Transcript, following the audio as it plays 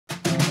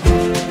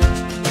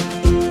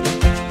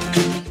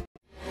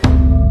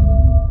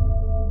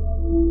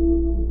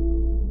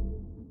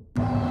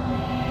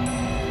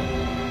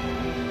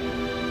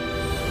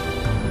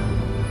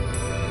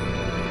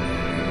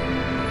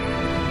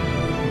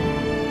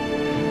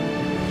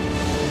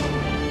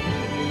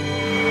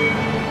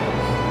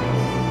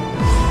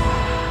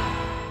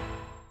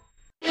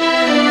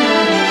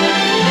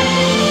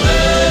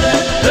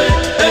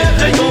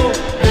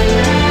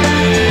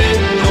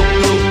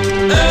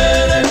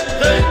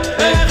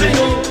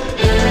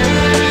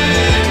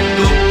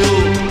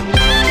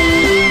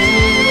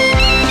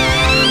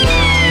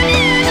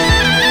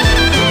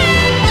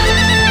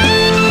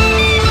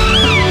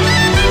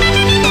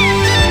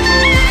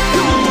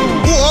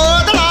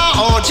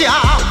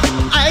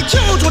哎，就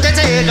住在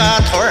这个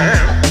屯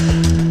儿，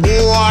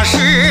我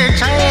是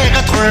这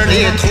个屯儿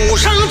里土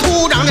生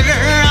土长的人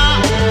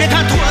啊。别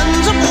看屯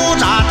子不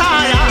咋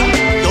大呀，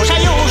有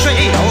山有水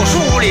有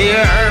树林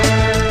儿，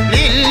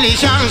邻里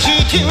乡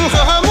亲挺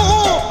和睦，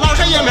老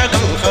少爷们更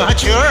合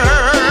群儿。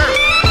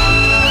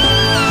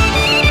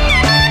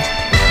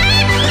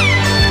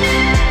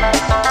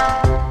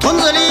屯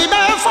子里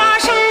边发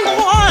生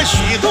过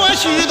许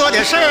多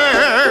的事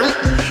儿，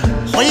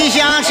回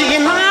想起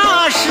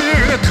那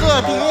是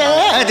特别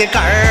的哏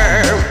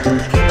儿。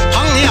朋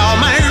友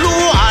们若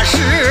是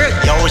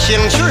有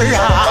兴趣啊，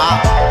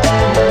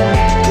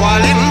我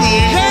领你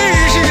认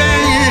识认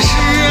识，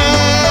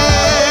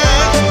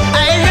哎，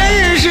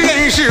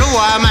认识我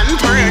们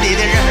屯里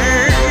的人儿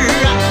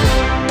啊。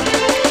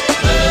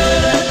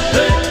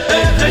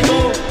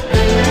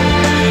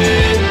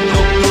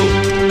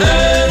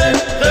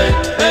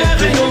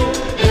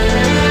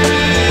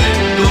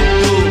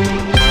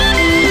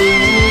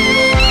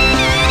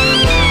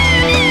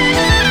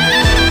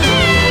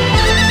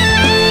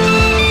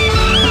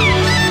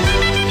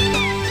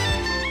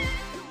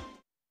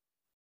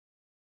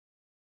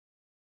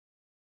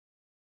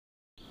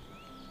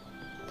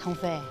腾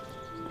飞，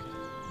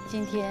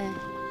今天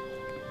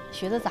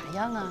学的咋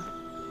样啊？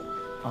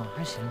哦，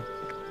还行。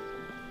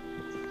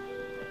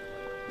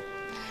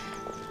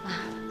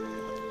啊，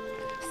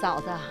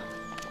嫂子，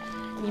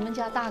你们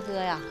家大哥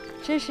呀，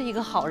真是一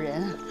个好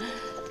人。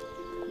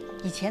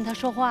以前他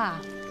说话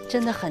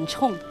真的很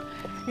冲，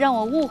让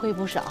我误会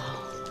不少。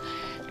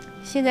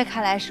现在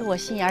看来是我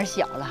心眼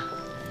小了，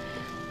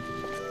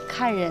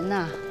看人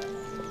呐，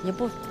也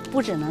不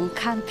只能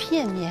看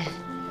片面。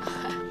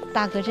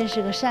大哥真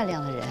是个善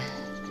良的人。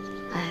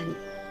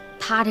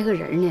他这个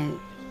人呢，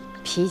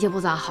脾气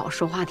不咋好，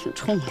说话挺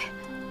冲的，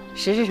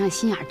实质上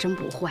心眼真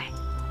不坏。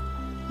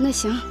那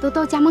行，都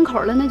到家门口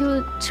了，那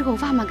就吃口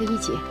饭吧，跟一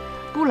起。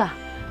不了，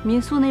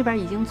民宿那边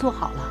已经做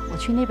好了，我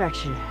去那边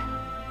吃。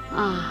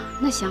啊，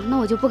那行，那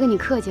我就不跟你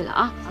客气了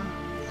啊。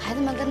孩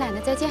子们跟奶奶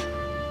再见。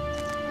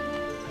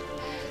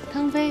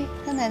腾飞，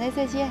跟奶奶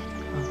再见。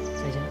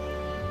再见。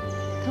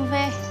腾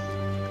飞。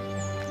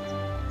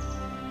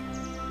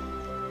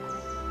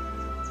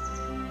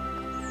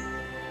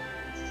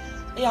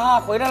哎呀，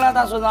回来了，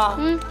大孙子。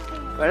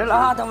回来了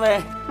啊，腾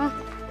飞。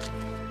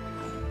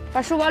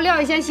把书包撂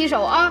下，先洗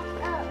手啊。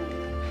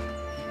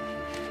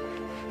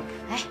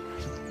哎，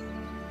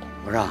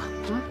我说，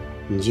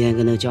你今天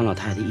跟那个姜老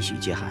太太一起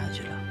接孩子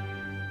去了？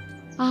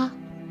啊？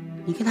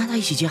你跟她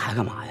一起接孩子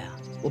干嘛呀？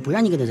我不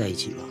让你跟她在一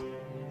起吧？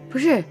不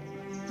是，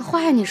那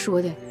话呀你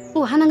说的，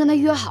我还能跟她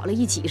约好了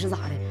一起是咋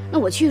的？那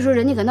我去的时候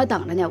人家搁那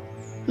等着呢，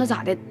那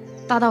咋的？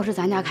大道是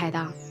咱家开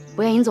的，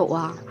不让人走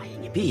啊？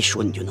你别一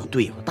说你就能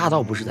对付，大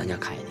道不是咱家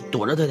开的，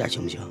躲着他点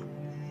行不行？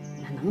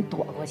那能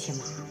躲过去吗？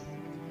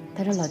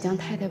他这老姜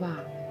太太吧，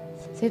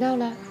谁到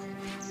了？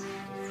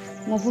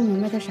我不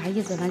明白他啥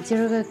意思。完今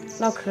儿个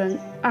唠嗑，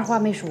二话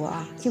没说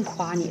啊，净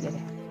夸你来了。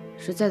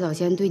说再早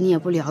先对你也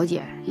不了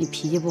解，你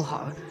脾气不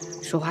好，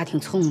说话挺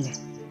冲的。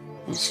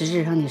实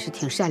质上你是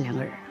挺善良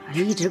个人，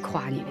一直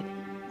夸你来的。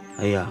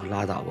哎呀，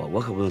拉倒吧，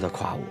我可不用他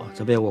夸我，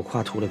这被我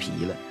夸秃了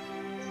皮了。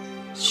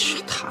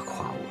去，他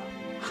夸我。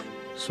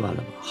算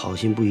了吧，好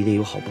心不一定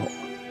有好报。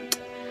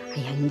哎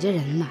呀，你这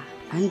人呐，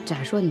反正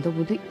咋说你都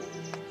不对。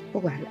不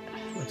管了，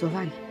我做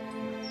饭去。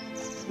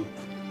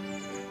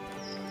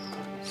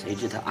谁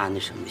知他安的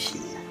什么心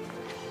呢？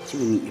就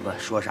你吧，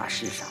说啥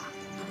是啥。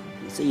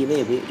你这一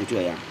辈子也就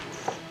这样。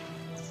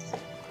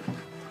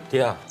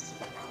爹，啊，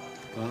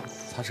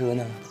擦车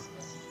呢？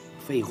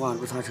废话，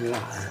不擦车啊？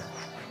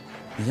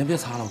你先别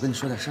擦了，我跟你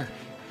说点事儿。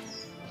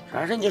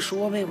啥事你就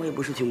说呗，我也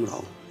不是听不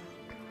着。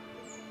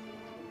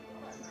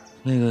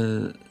那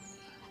个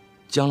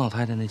姜老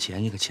太太那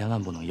钱，你可千万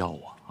不能要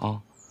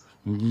啊！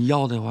你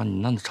要的话，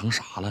你那成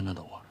啥了？那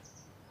都啊！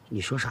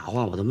你说啥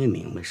话我都没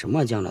明白，什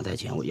么姜老太太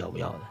钱我要不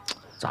要的？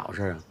咋回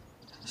事啊？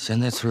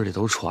现在村里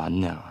都传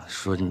呢，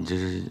说你这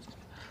是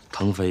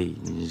腾飞，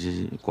你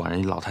这管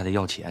人老太太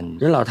要钱。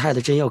人老太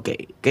太真要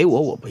给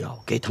我不要，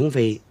给腾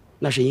飞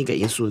那是人给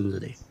人孙子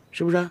的，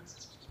是不是？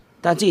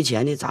但这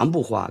钱呢，咱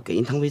不花，给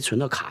人腾飞存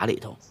到卡里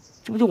头，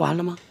这不就完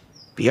了吗？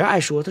别人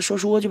爱说他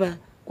说去呗，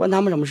关他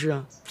们什么事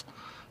啊？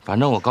反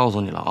正我告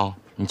诉你了啊，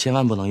你千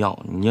万不能要，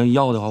你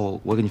要的话，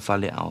我给你翻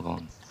脸啊！我告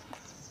诉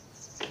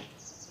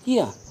你。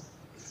呀，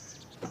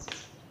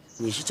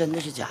你是真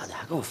的是假的，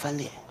还跟我翻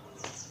脸？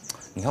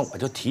你看，我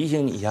就提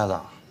醒你一下子。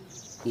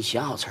你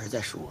想好词儿再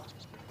说，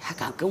还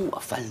敢跟我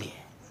翻脸？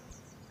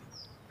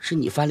是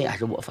你翻脸还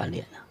是我翻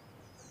脸呢？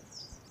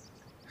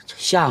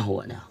吓唬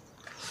我呢？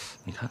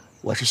你看，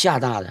我是吓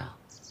大的，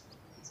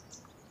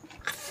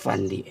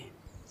翻脸！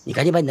你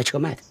赶紧把你的车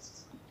卖他。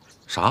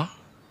啥？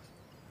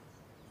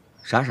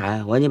啥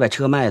呀？我让你把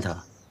车卖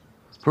他。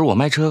不是我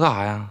卖车干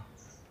啥呀？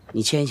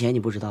你欠人钱你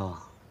不知道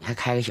啊？你还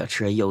开个小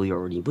车悠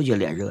悠，你不觉得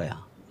脸热呀？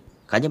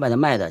赶紧把它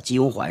卖了，机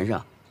油还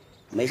上。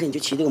没事你就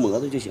骑这个摩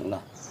托就行了。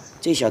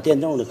这小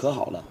电动的可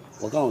好了，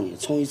我告诉你，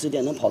充一次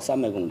电能跑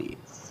300公里，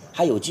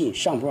还有劲，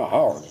上坡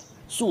嗷嗷的，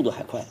速度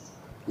还快。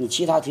你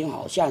骑它挺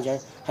好，夏天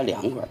还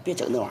凉快，别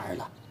整那玩意儿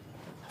了。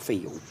费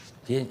油。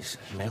爹，你是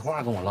没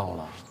话跟我唠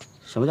了？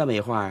什么叫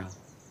没话啊？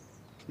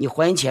你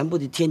还人钱不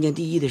得天经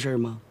地义的事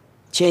吗？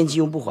欠人急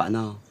用不还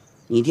呐？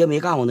你爹没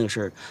干过那个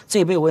事儿，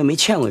这辈子我也没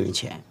欠过人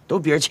钱，都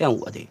是别人欠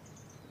我的。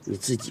你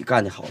自己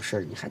干的好事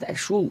儿，你还得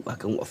说我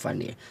跟我翻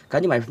脸，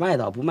赶紧卖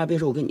的，不卖别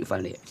说我跟你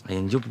翻脸。哎呀，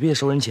你就别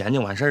收人钱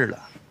就完事儿了。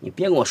你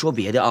别跟我说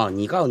别的啊！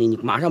你告诉你，你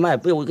马上卖，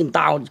不然我给你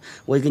搭，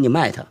我也给你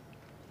卖它。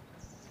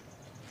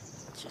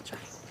这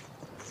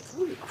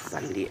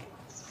翻脸。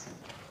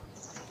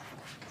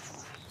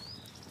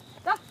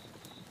走，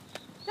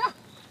走，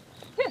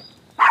去，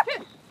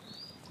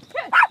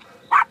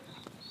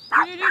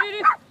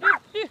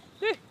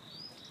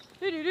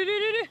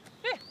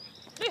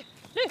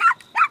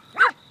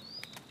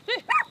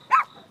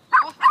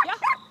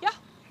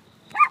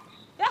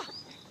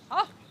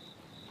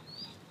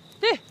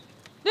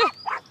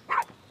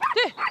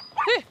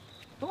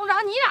董事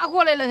长，你咋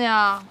过来了呢？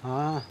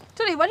啊，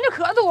这里蚊子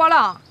可多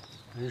了。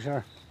没事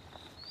儿。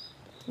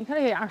你看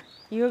这个羊，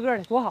一个个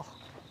的多好。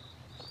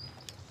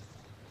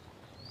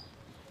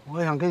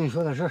我想跟你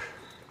说点事儿。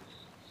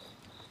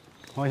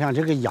我想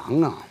这个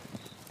羊啊，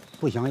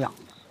不想养了，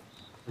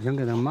我想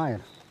给它卖了。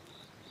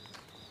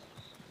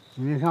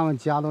因为他们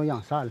家都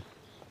养散了。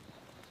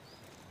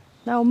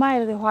那要卖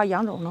了的话，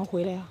杨总能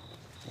回来呀？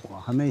我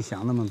还没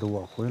想那么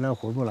多，回来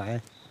回不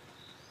来。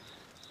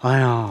哎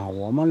呀，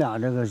我们俩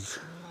这个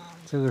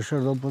事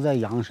儿都不在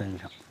羊身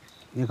上。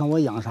你看我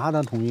养啥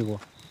他同意过。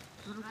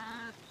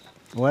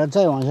我要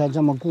再往下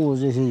这么顾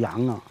这些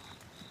羊啊，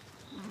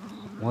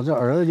我这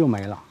儿子就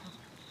没了。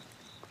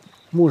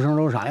木生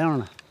都啥样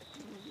了？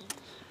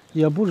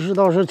也不知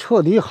道是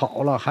彻底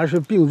好了还是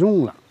病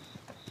重了，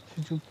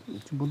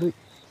这不对，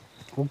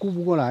我顾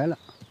不过来了。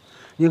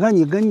你看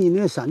你跟你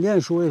那闪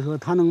电说一说，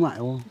他能买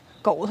不？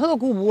狗他都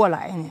顾不过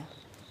来呢。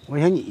我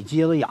想你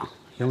接着养，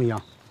行不行？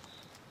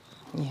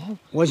你还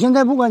我现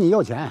在不管你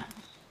要钱，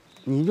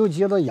你就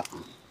接着养，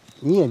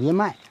你也别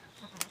卖。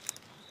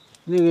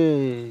那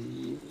个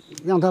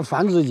让它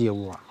繁殖几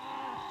窝。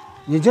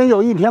你真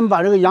有一天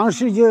把这个羊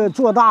世界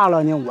做大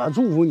了呢，我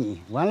祝福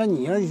你。完了，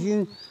你要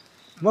心，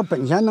我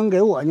本钱能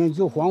给我呢，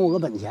就还我个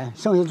本钱，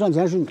剩下赚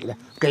钱是你的，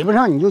给不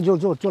上你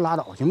就拉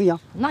倒，行不行？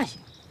那行。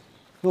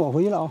那我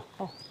回去了啊。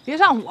哦，别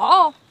上火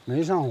哦。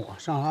没上火，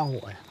上啥火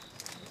呀？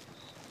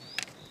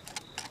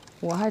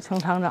我还成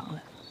厂长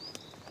了，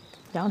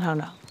杨厂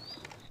长。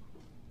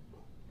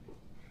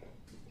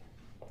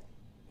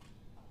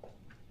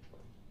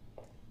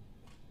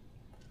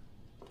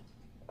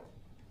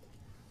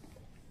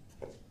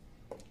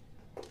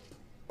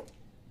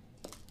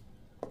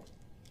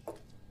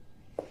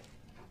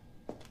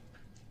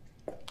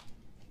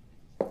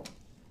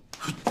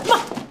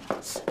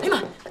哎呀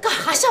妈，干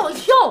啥吓我一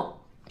跳？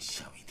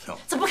吓我一跳！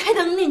怎么不开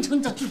灯呢？你瞅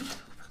你整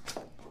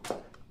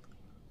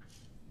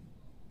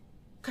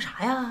干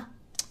啥呀？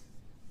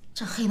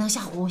这黑灯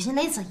瞎火，我寻思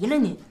来贼了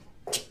呢。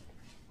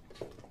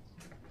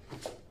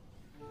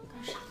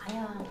干啥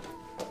呀？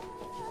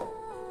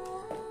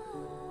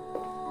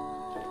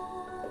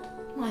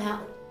妈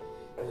呀！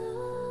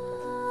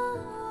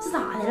这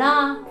咋的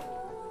了？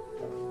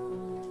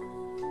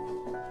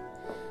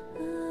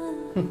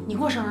你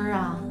过生日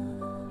啊？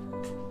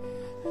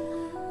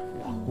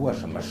我过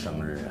什么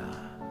生日啊？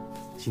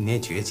今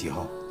年9月几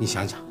号？你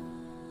想想。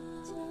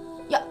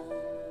呀，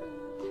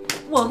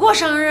我过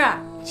生日。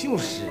就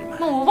是嘛。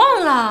那我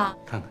忘了。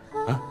看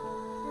看啊。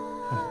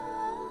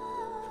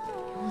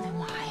我的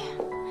妈呀！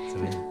怎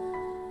么样？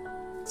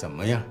怎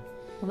么样？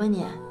我问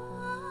你，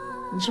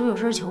你是不是有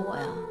事求我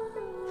呀？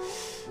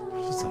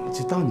这怎么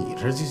就到你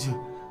这儿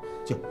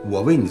就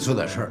我为你做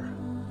点事儿，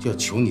就要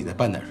求你再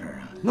办点事儿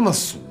啊？那么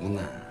俗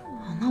呢？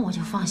啊，那我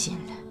就放心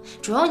了。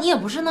主要你也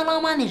不是那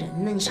浪漫的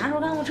人呢，你啥时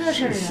候干过这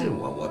事儿啊？是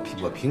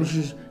我平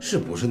时是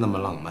不是那么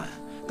浪漫？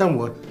但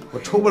我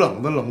抽不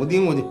冷子冷不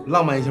丁我就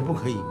浪漫一下不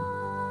可以吗？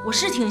我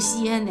是挺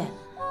稀罕的，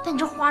但你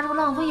这花这不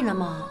浪费了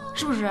吗？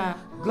是不是？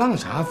浪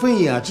啥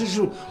费呀？这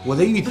是我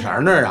在玉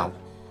田那儿啊。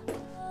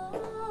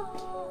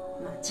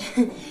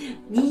这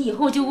你以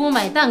后就给我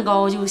买蛋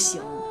糕就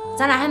行，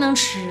咱俩还能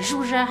吃，是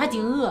不是？还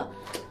挺饿。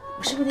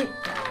我是不是得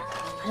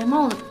把这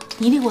帽子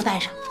你得给我戴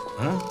上？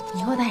啊，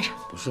你给我戴上。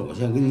不是，我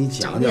想跟你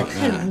讲讲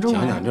太隆重了，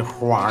讲讲这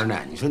花呢。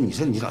你说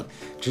你咋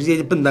直接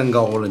就奔蛋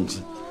糕了？你这，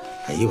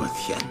哎呦我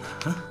天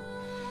哪！啊，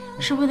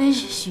是不是得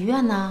许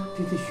愿呢？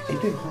对，哎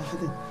对，还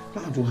得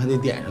蜡烛还得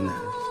点上呢。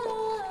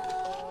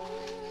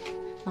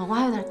脑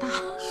瓜有点大。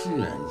是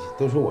啊，你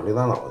都说我这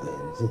大脑袋，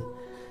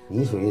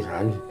你属于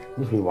啥？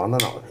你属于王大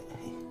脑袋。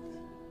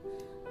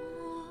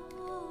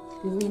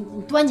你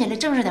端起来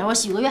正式点，我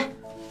许个愿。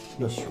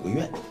要许个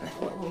愿，来，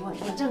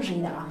我正式一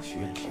点啊！许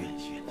愿。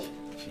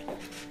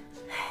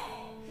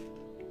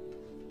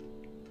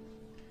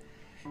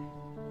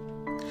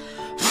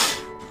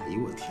哎呦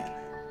我天哪，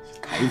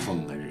台风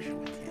啊这是！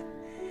我天，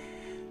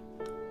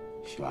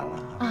许完了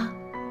啊？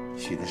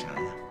许的啥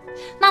呀？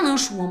那能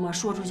说吗？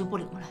说出去不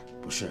灵了。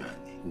不是，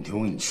你听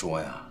我跟你说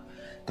呀，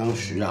当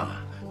时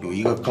啊有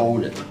一个高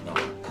人啊，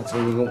他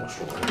曾经跟我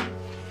说过，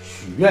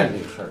许愿这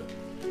个事儿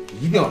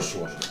一定要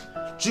说出来，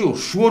只有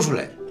说出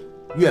来，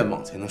愿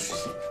望才能实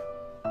现。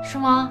是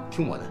吗？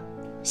听我的。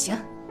行，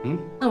嗯，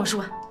那我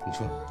说，你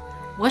说，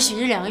我许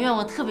这2个愿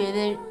望特别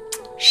的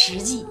实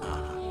际。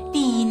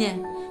第一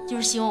呢，就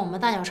是希望我们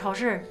大小超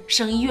市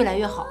生意越来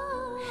越好；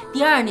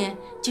第二呢，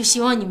就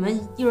希望你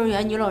们幼儿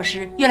园女老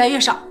师越来越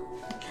少。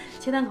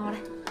切蛋糕来，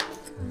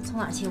从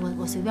哪切？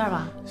我随便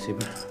吧。随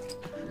便，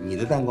你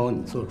的蛋糕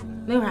你做主。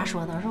没有啥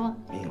说的，是不？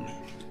没有。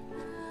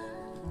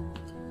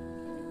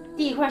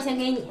第一块先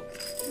给你，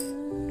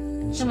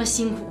这么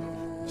辛苦。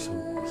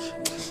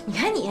你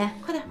看你，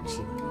快点。我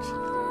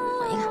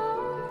一个，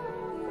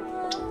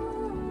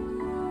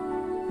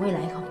我也来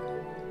一口。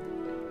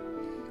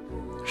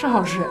是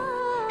好吃，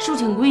是不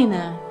是挺贵呢？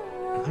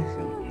还行，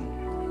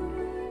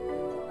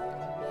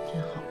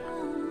真好。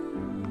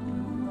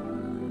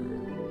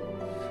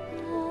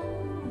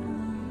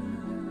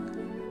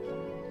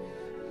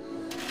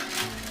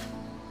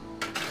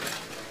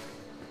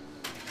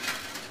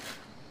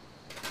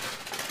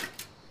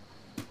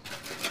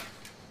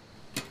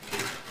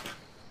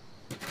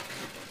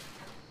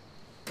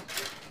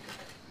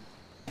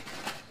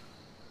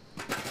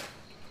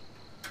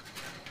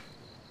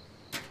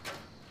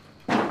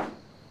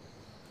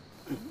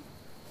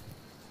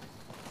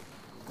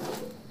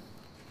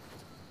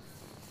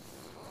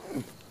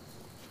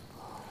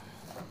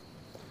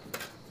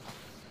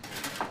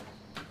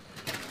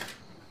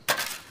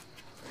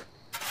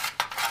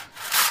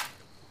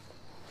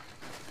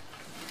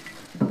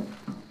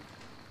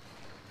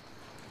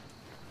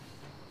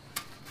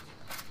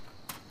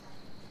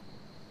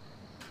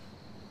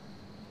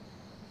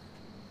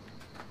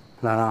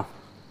兰兰，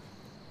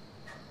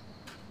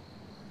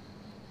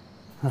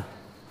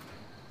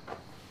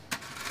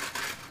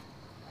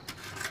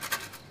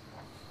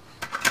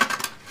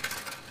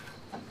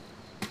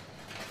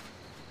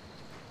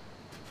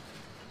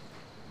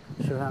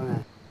吃饭没？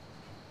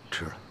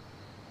吃了。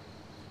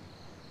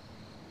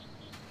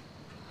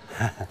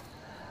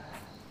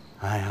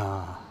哎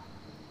呀，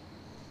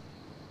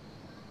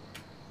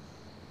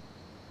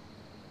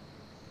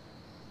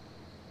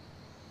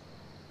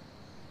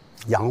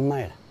羊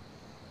卖了，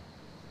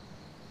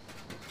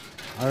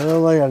儿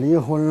子也离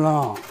婚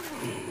了。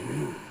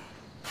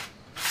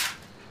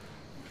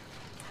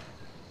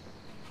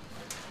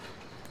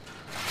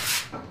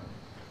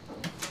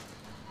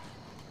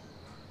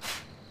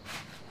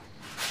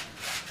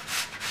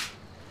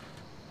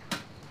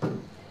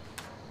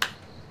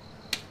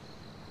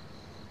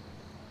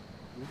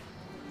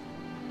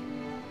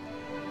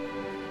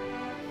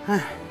哎，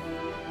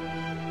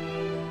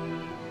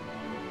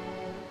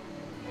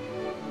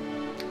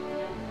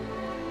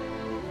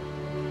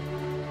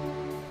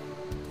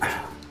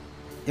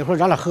一会儿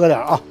咱俩喝点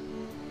啊。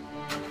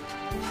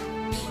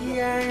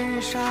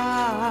天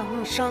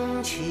上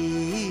升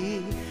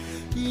起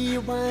一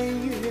弯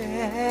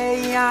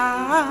月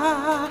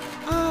呀，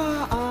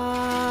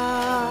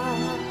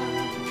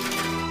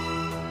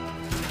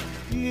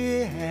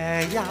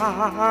月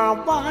呀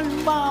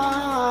弯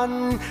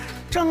弯，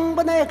正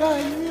把那个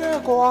月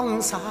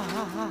光洒。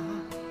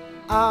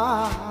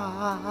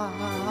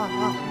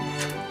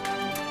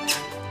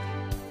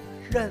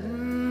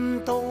人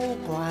都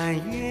管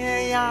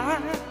月牙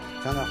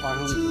咱俩花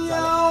生米叫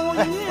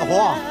哎，老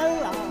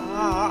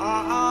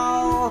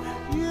胡，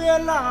月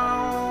老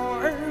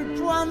儿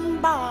转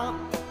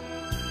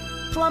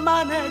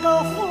把那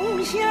个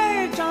红线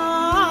儿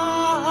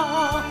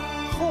扎，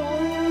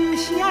红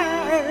线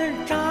儿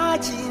扎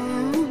进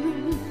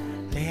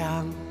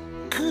2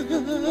颗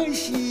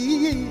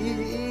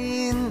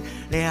心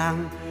，2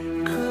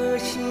颗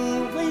心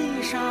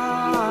为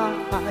啥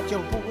就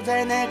不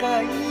在那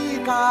个一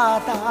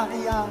疙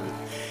瘩呀？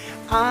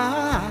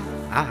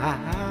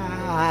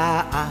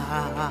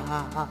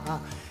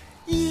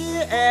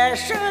夜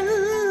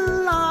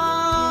深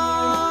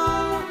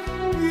了，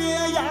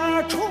月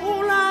牙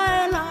出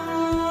来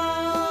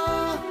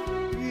了，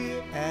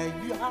月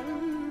圆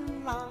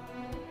了，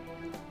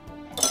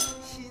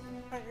心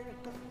儿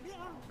更亮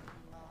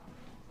了。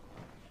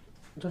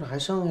这咋还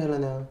剩下了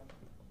呢？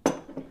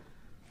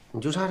你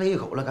就差这一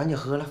口了，赶紧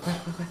喝了，快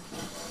快快！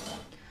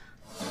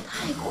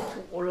太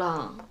苦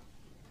了。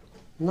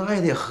那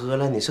也得喝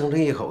了，你剩这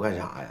一口干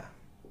啥呀？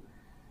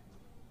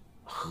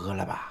喝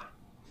了吧。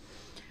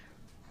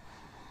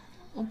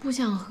我不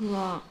想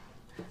喝。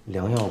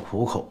良药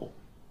苦口，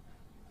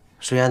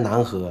虽然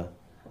难喝，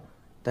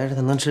但是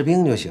它能治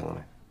病就行了。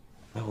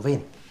来，我喂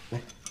你，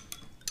来。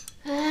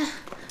哎，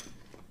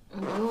不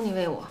用你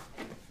喂我，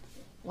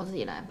我自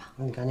己来吧。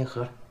那你赶紧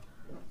喝了。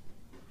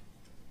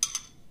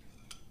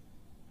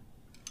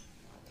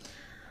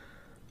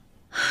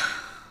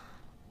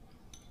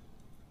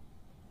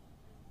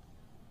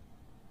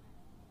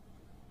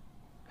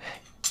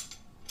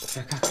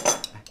来看看，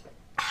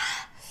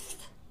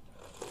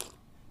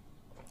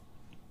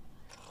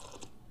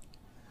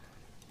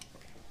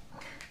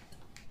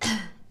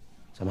来，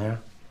怎么样？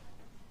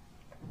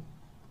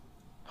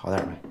好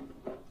点没？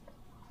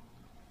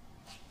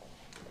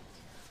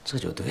这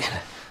就对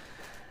了。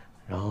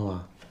然后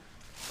啊，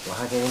我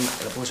还给你买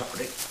了不少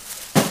这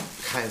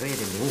开胃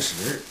的零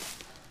食。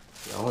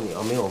然后你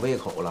要没有胃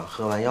口了，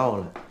喝完药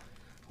了，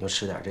你就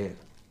吃点这个，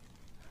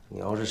你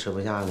要是吃不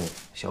下呢，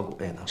小果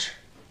也能吃，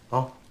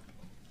啊。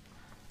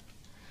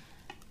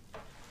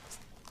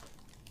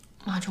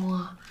马忠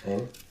啊，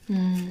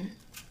嗯，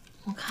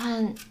我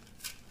看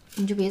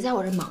你就别在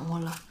我这忙活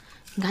了，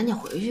你赶紧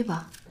回去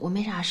吧。我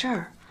没啥事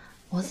儿，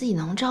我自己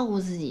能照顾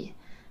自己，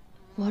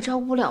我照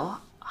顾不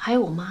了还有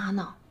我妈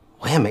呢。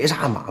我也没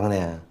啥忙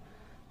的，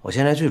我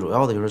现在最主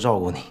要的就是照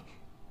顾你。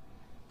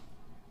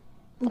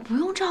我不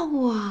用照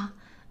顾啊，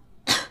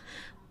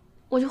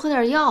我就喝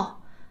点药。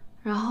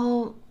然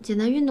后简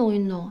单运动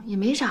运动也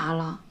没啥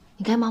了，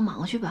你该忙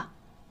忙去吧。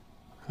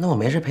那我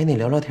没事陪你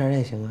聊聊天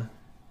也行啊。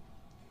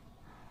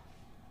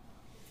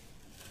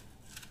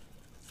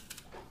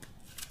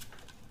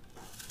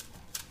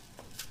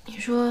你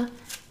说，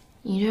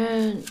你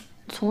这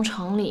从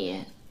城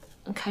里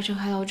开车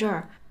开到这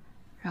儿，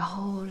然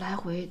后来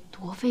回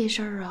多费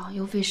事儿啊，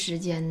又费时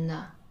间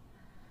的。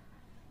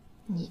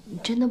你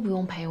真的不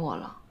用陪我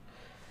了？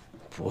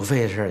不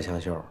费事儿，香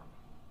秀，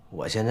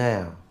我现在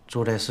呀。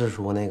住在四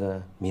叔那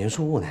个民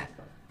宿呢，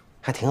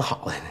还挺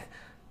好的呢。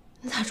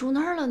你咋住那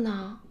儿了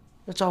呢？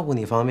那照顾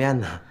你方便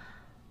呢。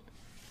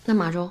那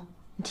马忠，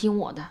你听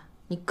我的，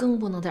你更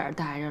不能在这儿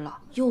待着了，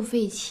又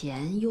费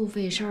钱又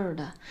费事儿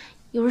的。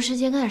有时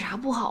间干点啥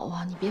不好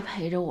啊？你别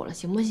陪着我了，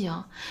行不行？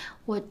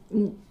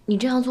你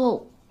这样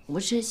做，我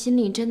这心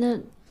里真的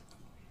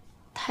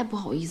太不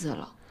好意思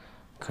了。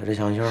可是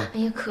香秀，哎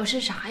呀，可是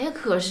啥呀？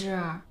可是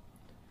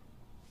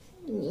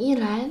你一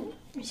来，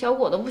小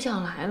果都不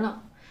想来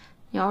了。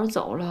你要是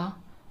走了，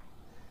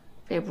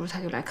背不住他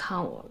就来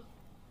看我了。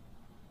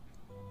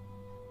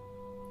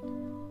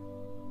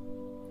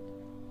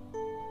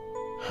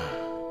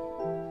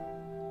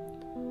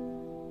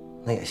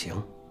那也行，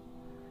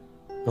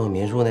那我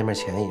民宿那边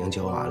钱已经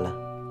交完了，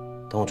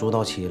等我住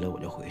到期了我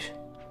就回去。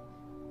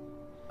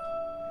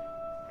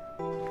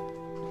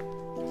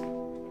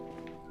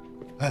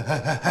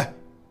哎，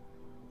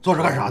坐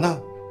这干啥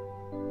呢？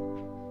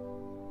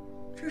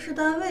这是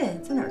单位，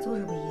在哪儿坐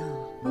着不一样，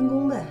办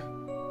公呗。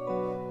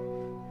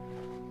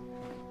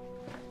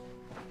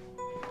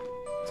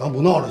咱不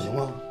闹了行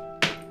吗？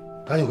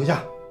赶紧回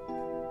家。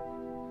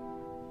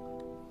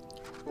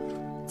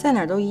在哪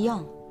儿都一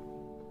样。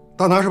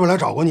大拿是不是来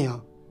找过你啊？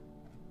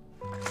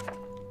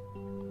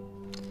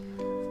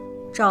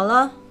找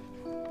了，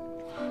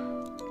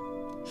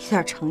一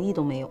点诚意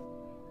都没有。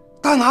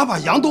大拿把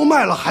羊都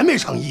卖了，还没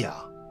诚意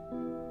啊？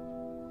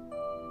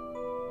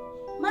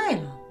卖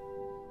了，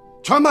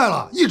全卖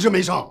了，一直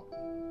没剩。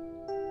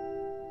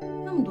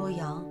那么多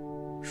羊，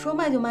说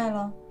卖就卖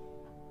了？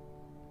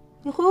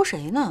你忽悠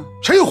谁呢？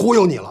谁忽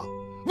悠你了？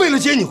为了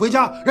接你回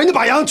家，人家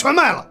把羊全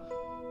卖了。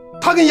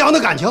他跟羊的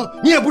感情，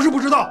你也不是不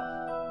知道。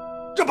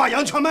这把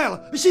羊全卖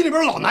了，心里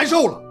边老难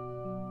受了。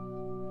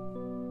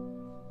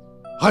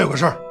还有个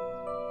事儿，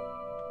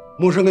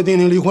木生跟丁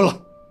宁离婚了，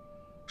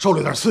受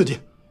了点刺激，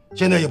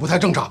现在也不太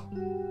正常。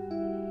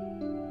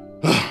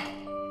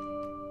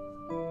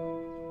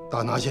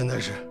大拿现在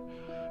是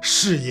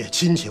事业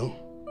亲情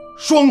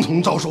双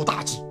重遭受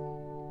打击，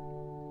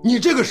你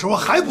这个时候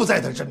还不在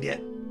他身边，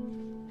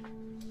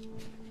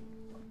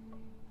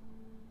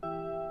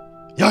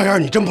杨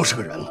洋，你真不是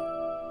个人了。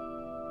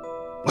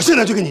我现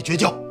在就跟你绝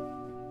交，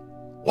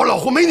我老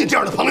胡没你这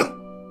样的朋友。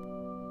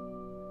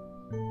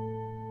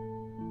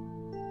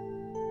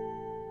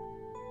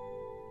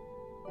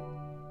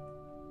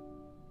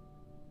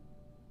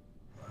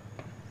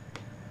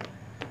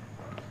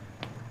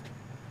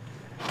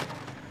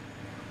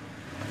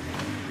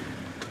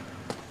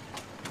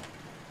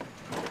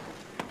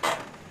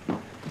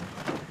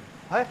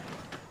哎，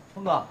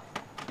峰哥，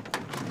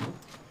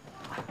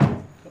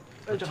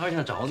正好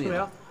想找你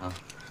呢。啊，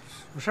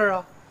有事儿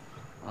啊？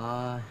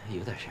啊，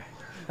有点事儿。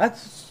哎，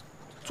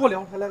坐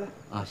聊，来。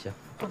啊，行。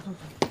坐。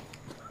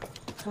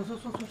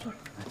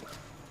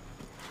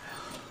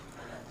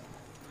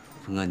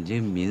峰哥，你这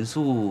民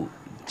宿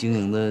经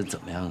营的怎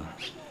么样啊？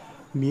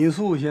民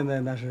宿现在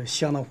那是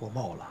相当火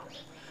爆了。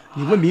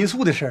你问民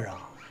宿的事儿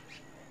啊，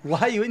我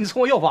还以为你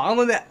冲我要房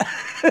子呢，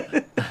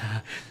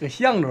给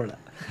想着了。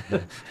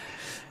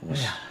哎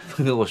呀，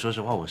峰哥，我说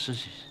实话，我是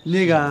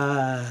那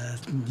个，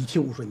你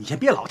听我说，你先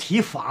别老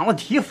提房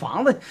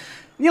子，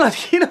你老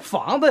提那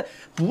房子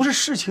不是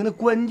事情的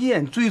关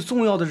键，最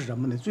重要的是什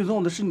么呢？最重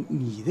要的是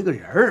你这个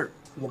人儿。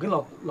我跟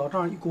老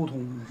丈人一沟通，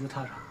你说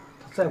他啥？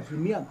他在乎是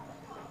面子，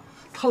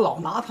他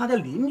老拿他的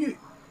邻居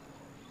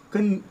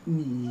跟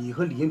你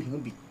和李银平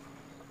比，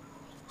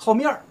好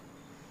面儿。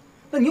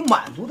那你就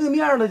满足这个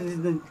面儿了，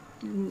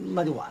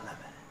那就完了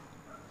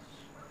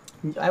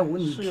呗。我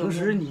问你，平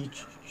时你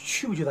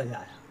去不去他家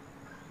呀？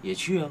也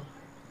去啊。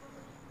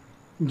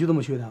你就这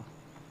么去的？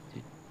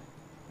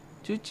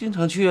就经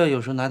常去啊，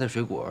有时候拿点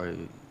水果。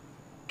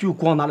就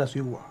光拿点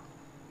水果？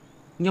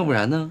要不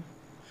然呢？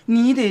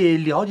你得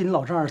了解你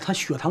老丈人，他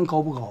血糖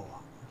高不高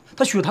啊？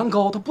他血糖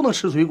高，他不能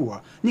吃水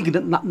果。你给他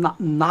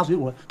拿水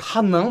果，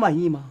他能满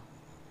意吗？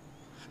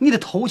你得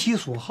投其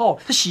所好，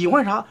他喜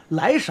欢啥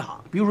来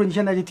啥。比如说你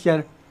现在这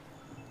天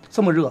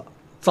这么热，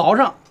早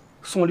上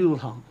送个绿豆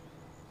汤，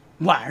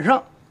晚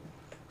上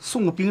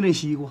送个冰镇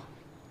西瓜，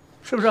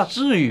是不是？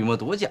至于吗？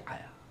多假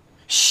呀！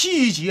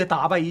细节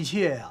打败一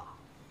切呀。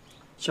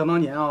想当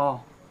年啊，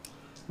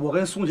我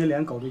跟宋金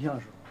莲搞对象的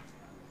时候，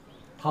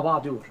他爸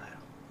对我啥呀？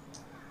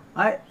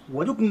哎，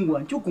我就公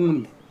关，就供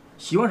你，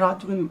喜欢啥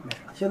就给你买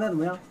啥。现在怎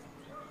么样？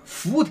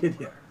服帖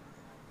帖。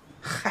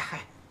嗨，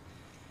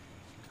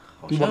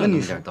好像有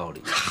点道理。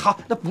好，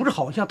那不是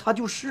好像，他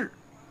就是。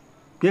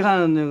别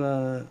看那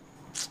个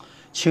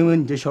晴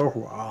雯，你这小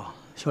伙啊，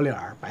小脸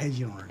儿白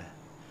净的，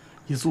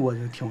一坐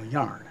就挺有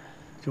样的。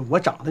就我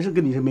长得是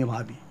跟你这没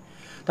法比，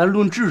但是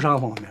论智商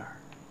方面，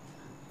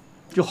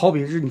就好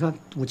比是你看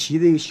我骑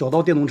的小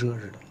道电动车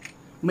似的，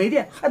没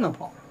电还能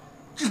跑，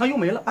智商又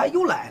没了，哎，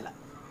又来了，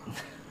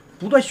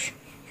不断蓄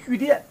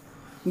电。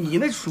你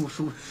那属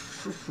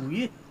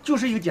于就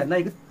是一个简单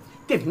一个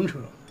电瓶车，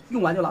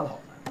用完就拉倒了，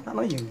那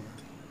能赢吗？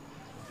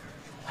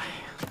哎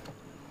呀，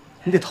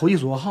你得投其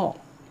所好。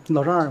你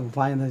老丈人，我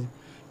发现他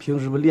平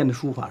时不练的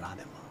书法啥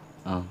的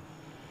吗？啊，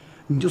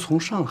你就从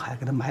上海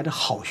给他买点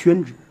好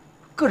宣纸，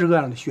各式各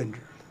样的宣纸，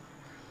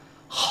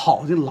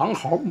好的狼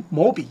毫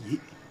毛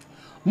笔、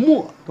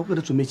墨都给他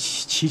准备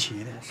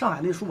齐的。上海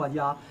那书法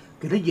家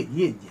给他引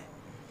荐，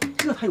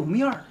这他有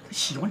面儿，他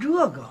喜欢这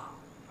个。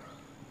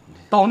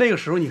到那个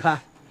时候，你看，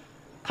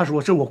他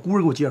说这我姑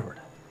儿给我介绍的，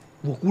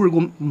我姑儿给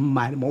我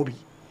买的毛笔。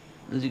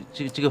那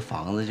这个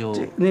房子就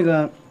那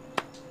个，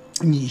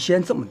你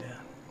先这么的。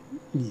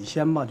你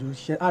先吧，就是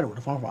先按照我的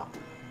方法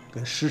给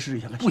他实施一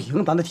下。不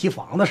行，咱得提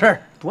房子事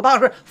儿，多大个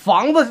事儿？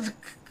房子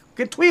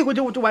给退回去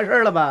就完事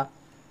儿了呗，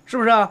是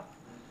不是啊？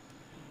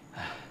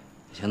哎，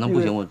行，那不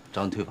行，我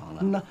找你退房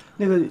子。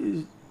那个，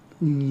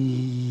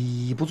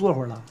你不坐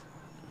会儿了？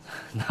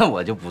那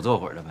我就不坐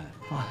会儿了呗。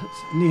啊，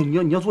那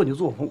个你要坐你就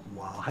坐，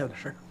我还有点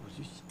事儿，我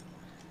就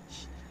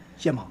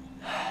先忙。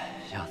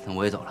行，那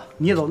我也走了。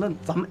你也走，那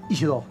咱们一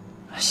起走。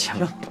行。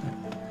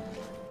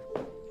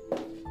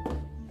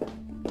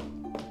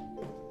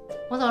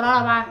我走了，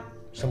老伴儿。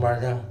上班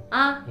去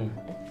啊？嗯。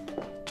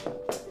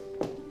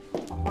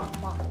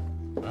妈。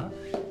啊？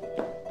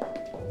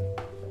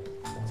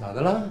咋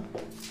的了？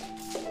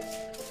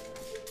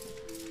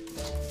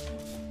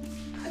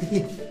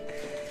嘿，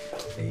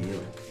哎呦，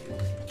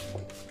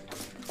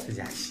这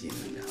家稀罕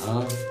的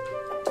啊！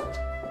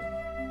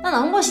那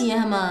能不稀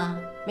罕吗？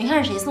没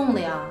看是谁送的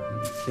呀？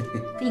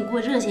给你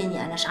过这些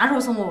年了，啥时候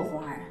送过我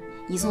花啊？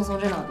一送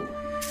这老多。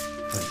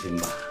放心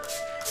吧。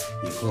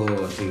以后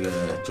这个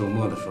周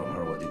末的时候，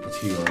我就不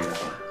去幼儿园了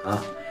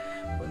啊！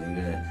我那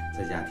个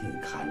在家替你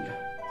看着。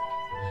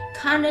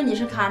看着你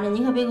是看着，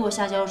你可别给我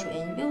瞎浇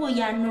水，你别给我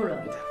淹住了。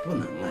不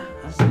能啊！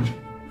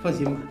放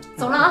心吧。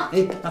走了啊！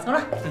哎，走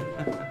了。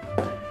哎，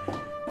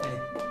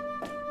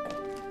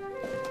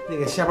那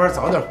个下班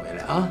早点回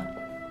来啊！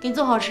给你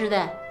做好吃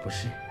的。不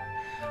是，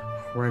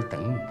花儿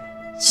等你呢。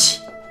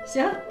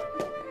行。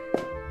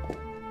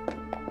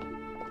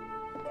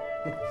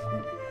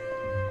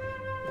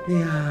哎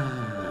呀。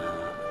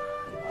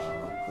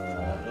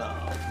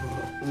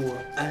我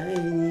爱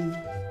你。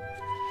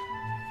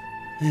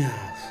哎呀，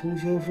宋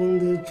晓峰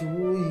的主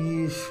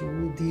意输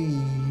的，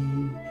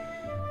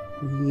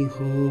你以后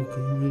跟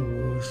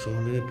我少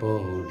来暴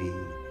力，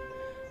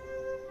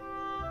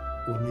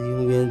我们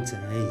永远在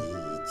一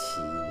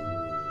起。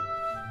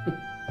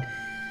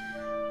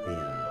哎呀，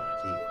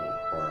这款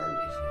花儿，你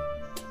说，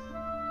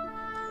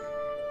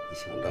一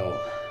想到啊，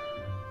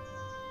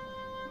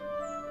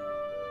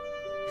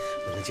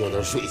我得浇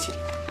点水去。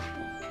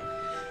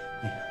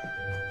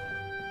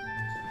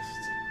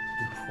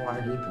花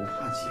人不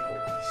怕浇，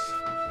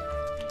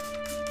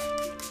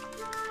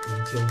能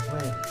浇坏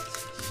了。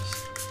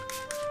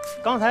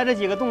刚才这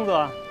几个动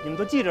作你们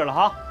都记着了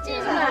哈？记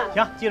着了。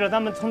行，记着，咱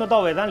们从头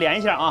到尾咱连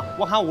一下啊！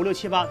我喊5、6、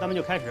7、8，咱们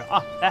就开始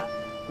啊！来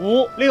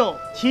，5、6、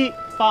7、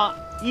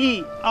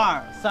8，1、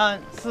2、3、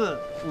4、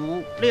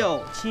5、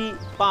6、7、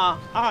8，2、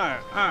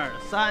2、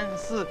3、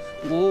4、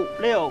5、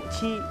6、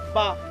7、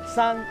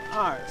8，3、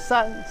2、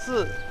3、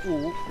4、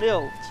5、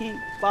6、7、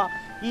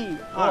8，1、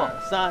2、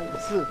3、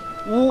4、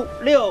5、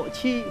6、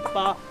7、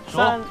8，3、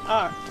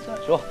2、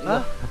3。说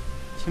啊，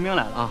清明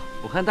来了啊！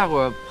我看大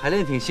伙儿排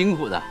练挺辛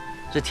苦的，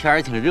这天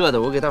儿挺热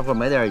的，我给大伙儿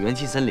买点元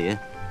气森林，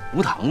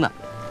无糖的。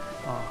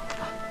啊，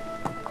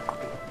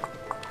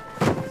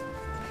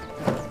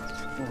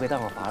我给大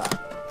伙儿发了。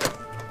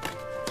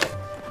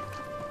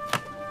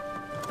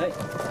哎，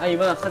阿姨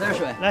们喝点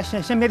水。来，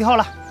先别跳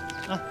了，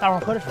啊，大伙儿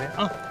喝点水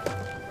啊。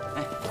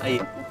哎，阿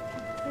姨。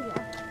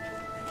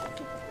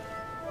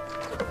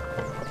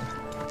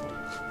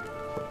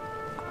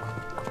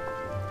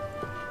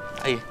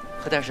阿姨，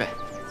喝点水。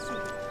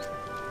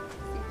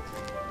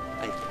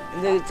哎，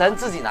那咱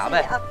自己拿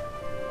呗。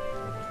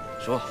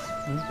叔，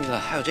那个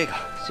还有这个，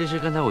这是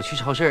刚才我去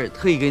超市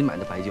特意给你买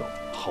的白酒，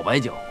好白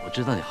酒，我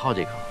知道你好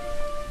这口。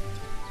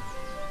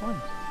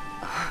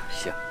啊，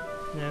行。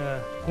那个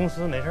公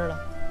司没事了？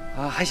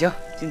啊，还行，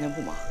今天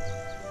不忙。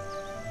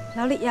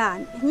老李呀，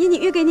你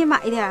女给你买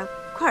的，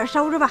快点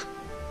收着吧。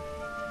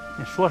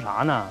你说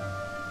啥呢？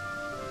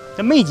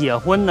这没结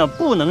婚呢，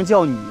不能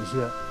叫女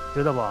婿，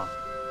知道不？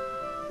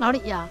老李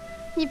呀，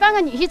你办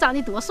个女婿长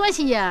得多帅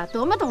气呀，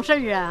多么懂事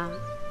啊！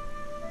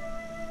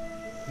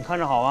你看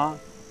着好啊，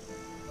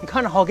你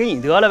看着好给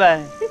你得了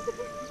呗。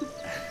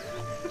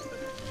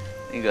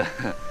那个，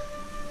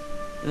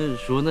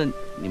叔，那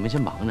你们先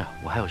忙着，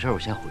我还有事儿，我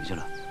先回去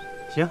了。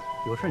行，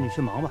有事你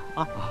去忙吧。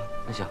啊，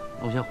那行，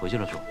那我先回去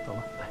了，叔。走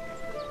吧，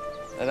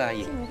拜拜，阿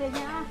姨。你再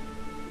见啊。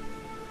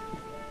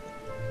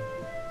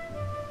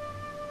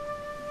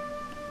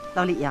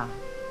老李呀，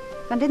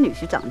咱这女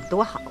婿长得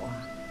多好啊，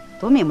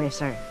多明白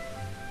事儿。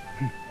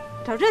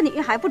瞅这女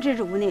还不知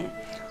足呢。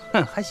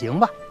哼，还行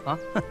吧。啊。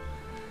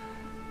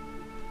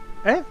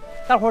哎，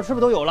大伙儿是不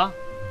是都有了？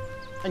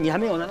那你还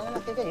没有呢？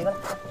来，给你个来。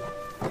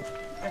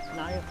来，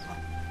拿一个啊，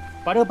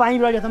把这个搬一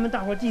边去，咱们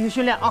大伙儿继续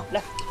训练啊！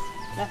来，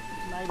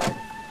拿一边。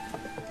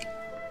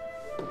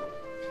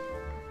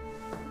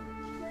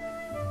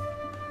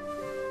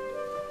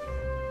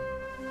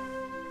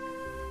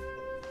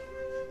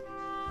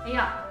哎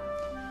呀，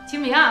清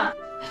明啊，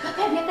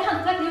快别干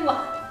了，快给我！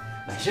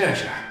没事儿，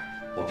婶儿，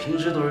我平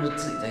时都是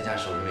自己在家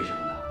收拾卫生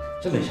的，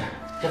这没事儿。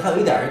这还有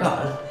一点儿，干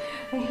完了。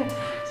哎呀，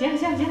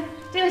行，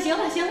这个行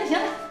了，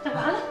整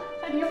完了，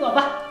快给我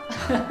吧。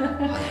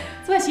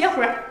做邪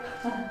活。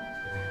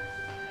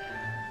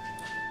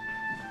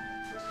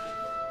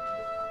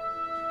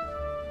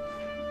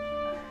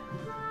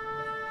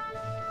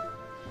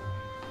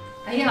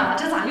哎呀，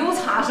这咋又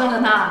擦上了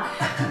呢？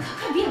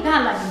快别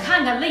干了，你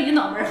看看累一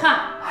脑门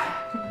汗。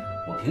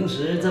我平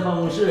时在办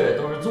公室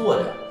都是坐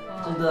着，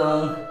这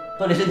当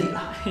锻炼身体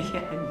了。哎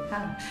呀，你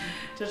看，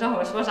这让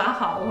我说啥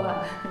好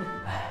啊？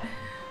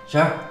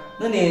婶儿，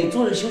那你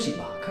坐着休息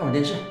吧，看会儿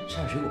电视，吃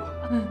点水果。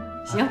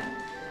行，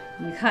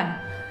你看看，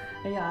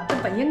哎呀，这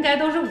本应该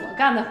都是我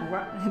干的活，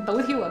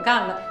都替我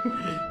干了。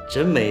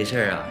真没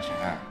事啊，婶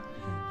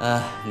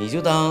儿。你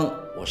就当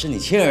我是你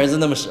亲儿子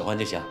那么使唤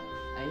就行。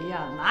哎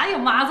呀，哪有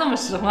妈这么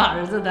使唤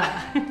儿子的？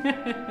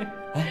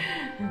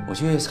我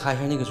去擦一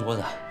下那个桌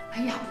子。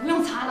哎呀，不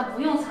用擦了，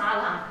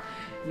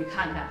你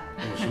看看，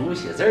我叔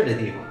写字的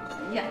地方。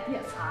哎呀，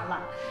别擦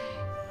了。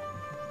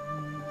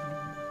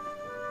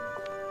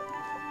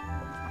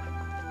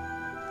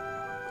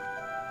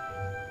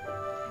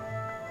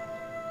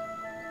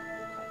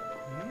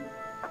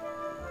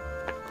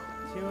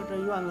今儿这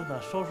院子咋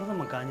收拾这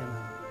么干净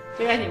呢？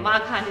这让你妈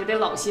看就得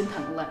老心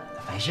疼了。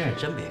没事，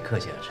真别客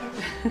气了，婶儿。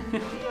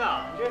哎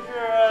呀，这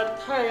是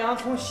太阳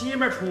从西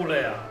面出来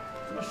呀，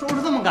怎么收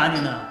拾这么干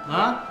净呢？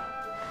啊，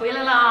回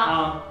来了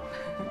啊！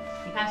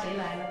你看谁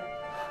来了？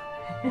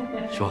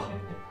说，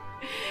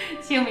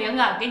清明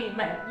啊，给你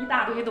买了一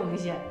大堆东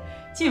西，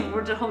进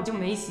屋之后就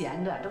没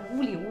闲着，这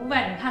屋里屋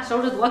外你看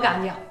收拾多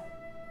干净。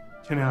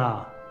清明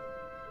啊，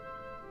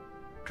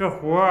这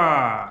活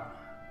儿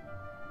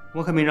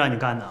我可没让你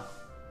干呢。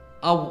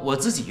啊，我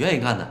自己愿意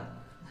干的。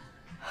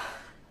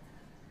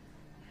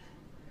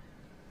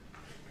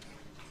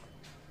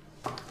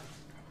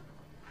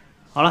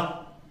好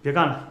了，别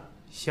干了，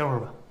歇会儿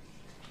吧。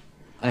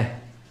哎，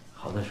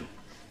好的，叔。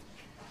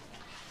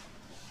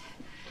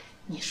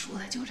你说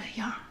的就这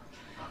样，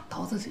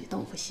刀子嘴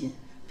豆腐心，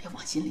别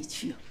往心里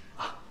去。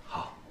啊，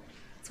好。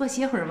多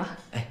歇会儿吧。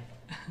哎。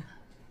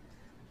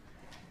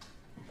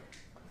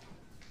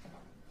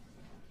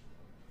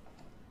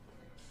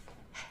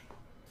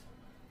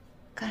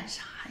干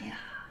啥呀？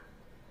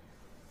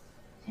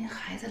人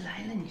孩子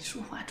来了，你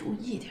说话注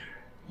意点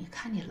儿。你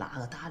看你拉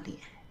个大脸，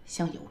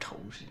像有仇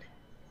似的。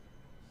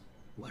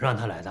我让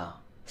他来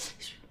的，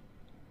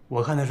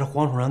我看那是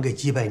黄鼠狼给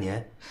鸡拜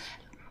年。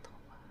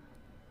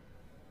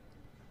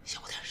小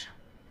点声，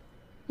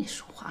你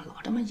说话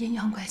老这么阴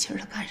阳怪气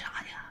的干啥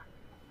呀？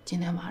今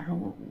天晚上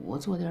我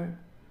做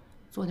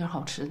点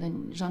好吃的，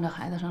你让这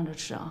孩子上这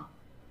吃啊。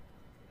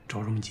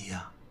着什么急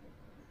呀？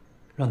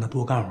让他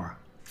多干会儿。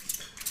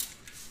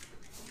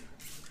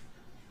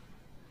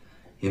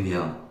延平，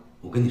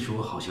我跟你说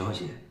个好消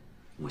息，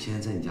我现在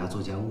在你家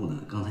做家务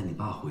呢。刚才你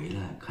爸回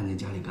来，看见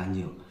家里干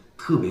净，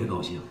特别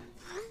高兴。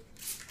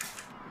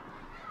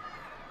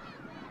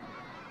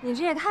你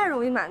这也太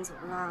容易满足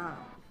了。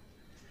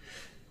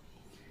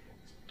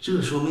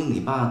这说明你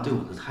爸对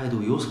我的态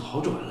度有所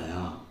好转了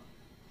呀。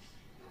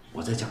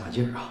我再加把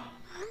劲儿啊。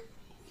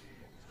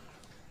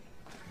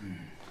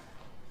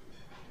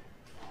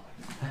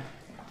哎，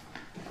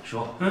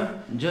叔，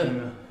你这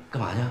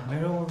干嘛去？没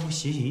事，我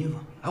洗洗衣服。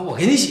哎，我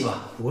给你洗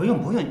吧。不用，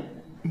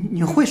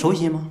你会手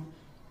洗吗？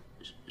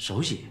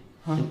手洗？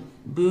啊，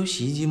不有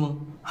洗衣机吗？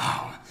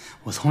啊，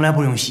我从来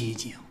不用洗衣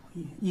机，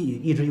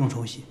一直用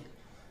手洗。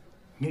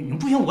你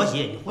不行，我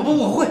洗。你会？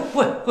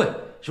我会。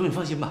叔，你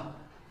放心吧。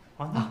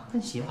啊，那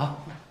你洗吧。好。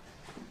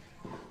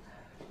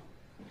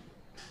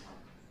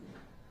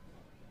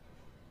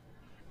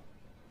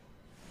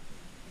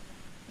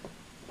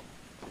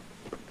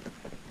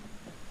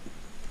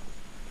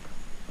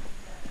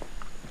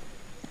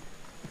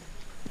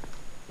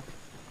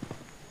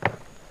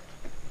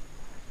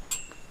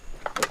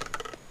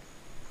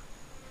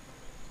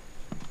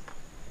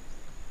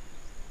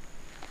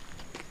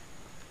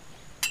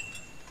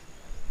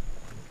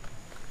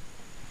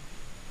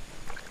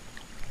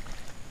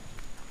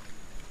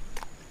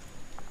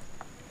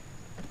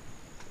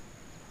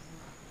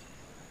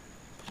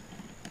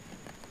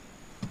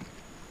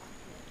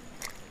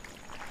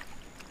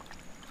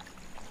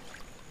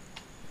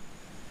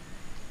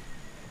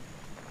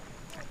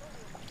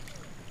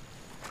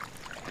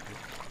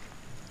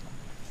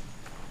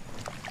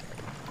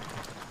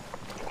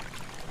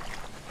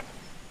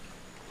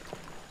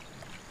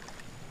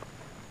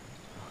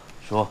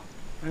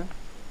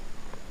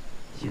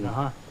呢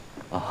哈。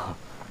啊，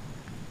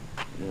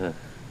哎呀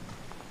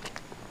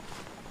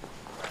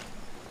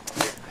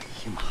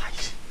妈呀！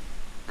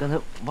刚才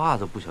袜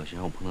子不小心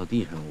让我碰到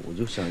地上了，我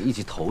就想一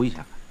起投一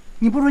下。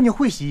你不是说你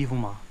会洗衣服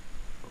吗？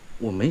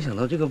我没想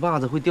到这个袜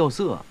子会掉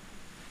色。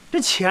这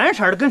浅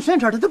色的跟深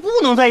色的它不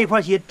能在一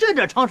块洗，这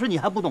点常识你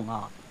还不懂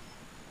啊？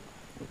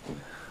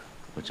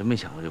我真没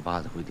想过这袜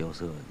子会掉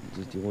色，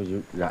这结果就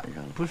染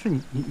上了。不是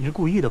你是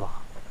故意的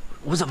吧？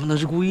我怎么能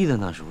是故意的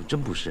呢？叔，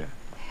真不是。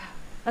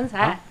文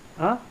才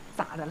啊，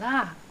咋的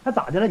了？还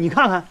咋的了？你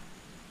看看，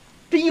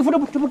这衣服这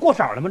不过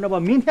色了吗？这不，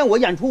明天我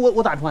演出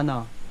我咋穿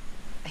呢？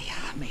哎呀，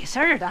没事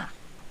儿的。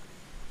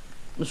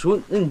那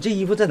叔，那你这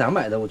衣服在哪儿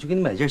买的？我去给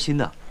你买件新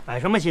的。买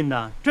什么新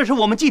的？这是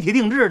我们集体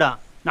定制的，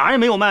哪儿也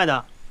没有卖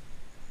的。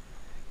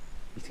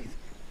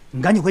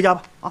你赶紧回家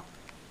吧啊！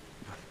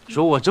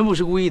叔，我真不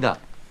是故意的，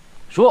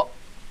叔。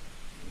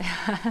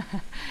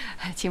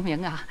清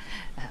明啊，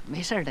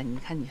没事的。你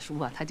看你叔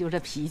啊，他就这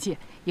脾气，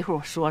一会儿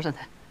我说说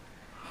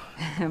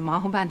他。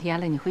忙活半天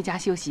了，你回家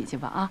休息去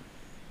吧啊。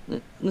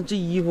那这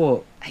衣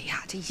服，哎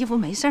呀，这衣服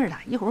没事的，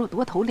一会儿我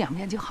多投2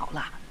遍就好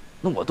了。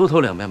那我多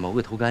投2遍吧，我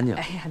给投干净。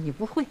哎呀，你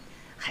不会，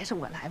还是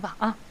我来吧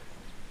啊。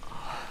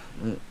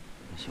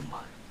行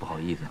吧，不好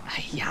意思。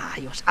哎呀，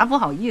有啥不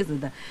好意思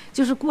的？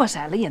就是过色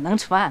了也能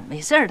穿，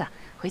没事的，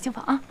回去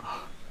吧啊。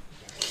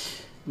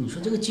你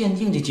说这个鉴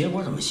定的结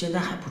果怎么现在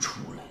还不出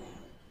来呢？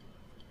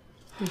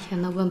一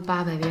天都问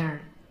800遍了，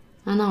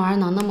那玩意儿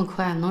能那么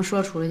快？能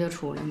说出来就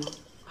出来吗？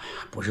哎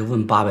呀，不是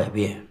问800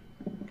遍，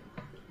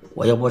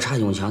我要不差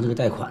永强这个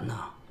贷款呢，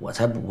我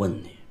才不问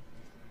呢。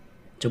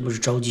这不是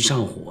着急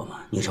上火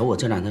吗？你瞅我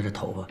这2天这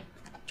头发，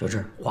就这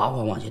儿哗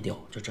哗往下掉，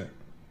就这儿。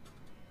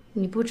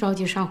你不着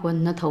急上火，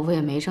你那头发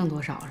也没剩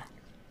多少了。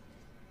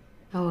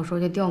要我说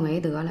就掉没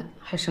得了，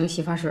还省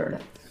洗发水了。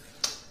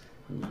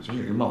你这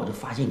人吧，我就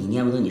发现你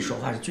念不得你说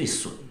话是最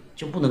损，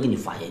就不能给你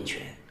发言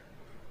权。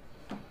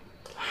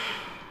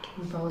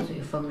你把我嘴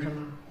封上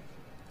吗？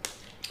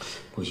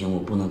不行，我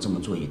不能这么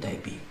坐以待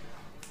毙。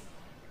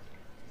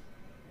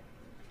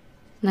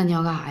那你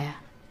要干啥呀？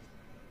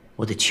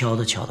我得敲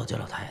打敲打这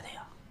老太太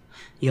呀，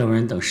要不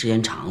然等时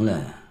间长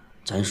了，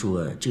咱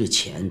说这个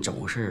钱怎么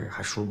回事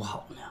还说不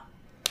好呢。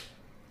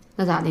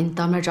那咋的？你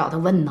当面找他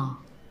问呢？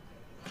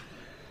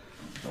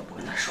我不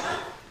跟他说。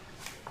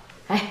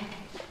哎，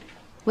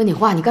问你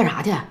话，你干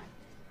啥去？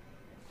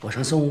我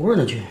上送物柜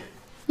那去。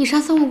你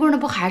上送物柜那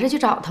不还是去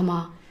找他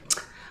吗？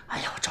哎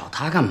呀，我找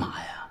他干嘛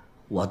呀？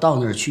我到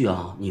那儿去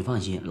啊，你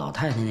放心，老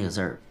太太那个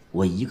字儿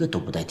我一个都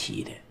不带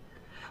提的。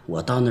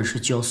我到那儿是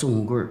教送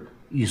物柜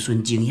育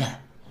孙经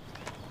验。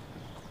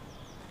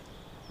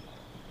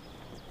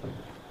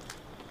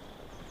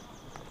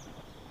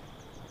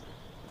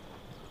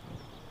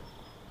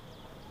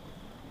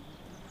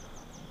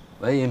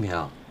喂，银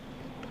平，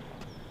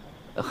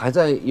还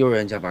在幼儿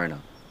园加班呢？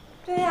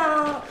对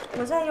呀，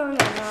我在幼儿园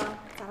呢，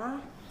咋了？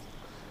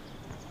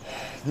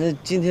那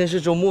今天是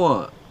周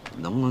末，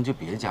能不能就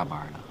别加班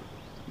了？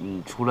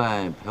你出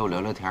来陪我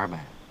聊聊天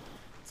呗。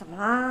怎么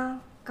啦？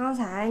刚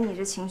才你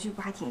这情绪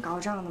不还挺高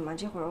涨的吗？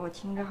这会儿我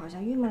听着好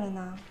像郁闷了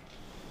呢。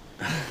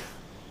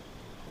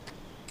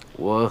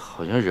我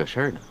好像惹事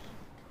儿了。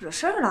惹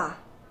事儿了？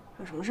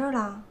惹什么事儿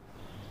了？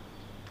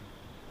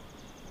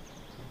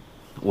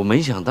我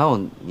没想到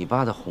你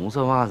爸的红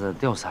色袜子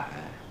掉色，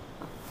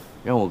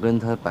让我跟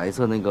他白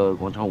色那个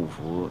广场舞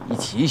服一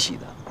起洗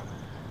的，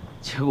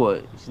结果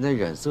现在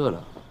染色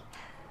了。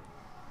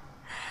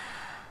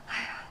哎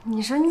呀，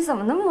你说你怎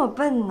么那么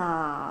笨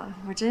呢？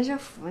我真是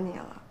服你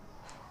了。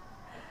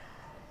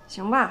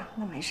行吧，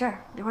那没事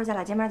儿，一会儿咱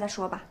俩见面再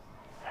说吧。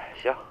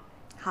行。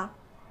好。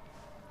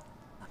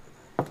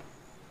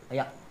哎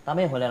呀，大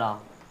妹回来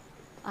了。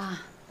啊，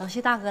老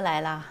谢大哥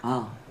来了。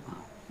啊。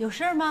有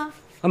事儿吗？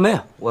啊，没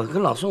有，我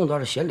跟老宋在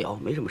这闲聊，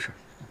没什么事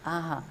儿。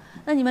啊，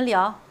那你们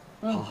聊。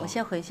好，我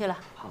先回去了。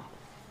好。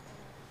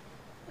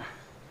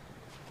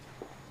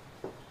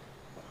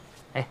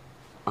哎，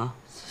啊，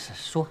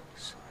说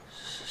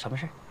什么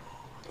事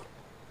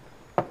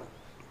儿？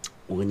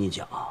我跟你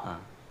讲啊，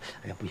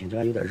哎呀，不行，这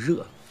样有点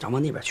热，咱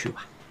往那边去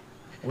吧。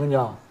我跟你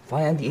讲，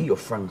房檐底下有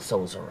风，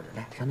嗖嗖的，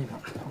来上那边。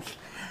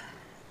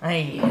哎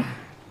呀，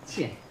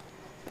这，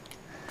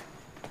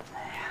哎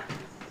呀，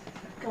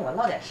跟我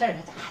唠点事儿，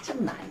咋这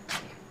么难？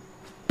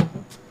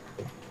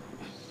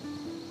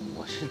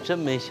我是真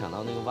没想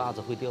到那个袜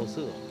子会掉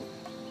色。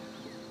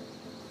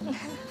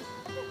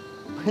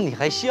不是你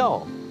还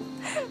笑？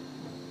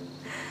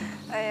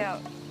哎呀，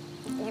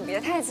你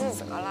别太自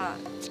责了。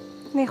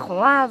那红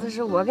袜子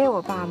是我给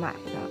我爸买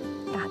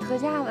的，打特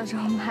价的时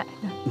候买的。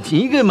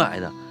你给买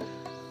的？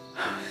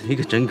你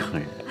可真坑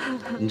人！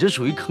你这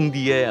属于坑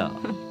爹呀！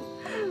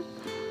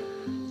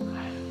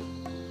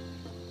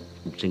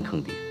你真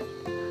坑爹！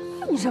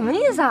你什么意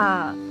思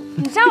啊？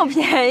你占我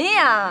便宜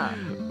啊？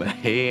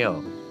没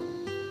有。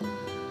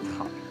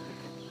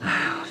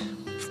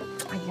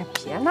哎呀，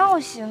别闹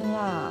心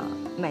了，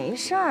没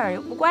事儿，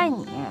又不怪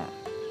你。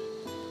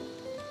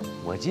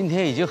我今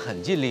天已经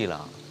很尽力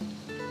了。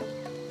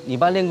你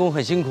爸练功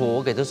很辛苦，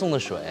我给他送的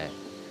水，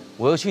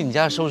我又去你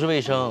家收拾卫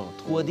生、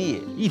拖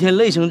地，一天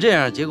累成这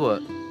样，结果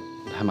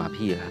拍马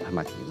屁还拍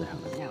马蹄子上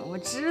了。呀，我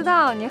知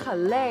道你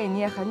很累，你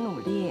也很努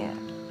力，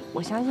我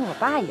相信我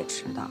爸也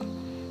知道，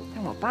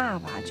但我爸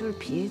吧就是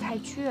脾气太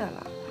倔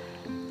了，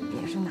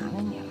也是难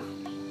为你了。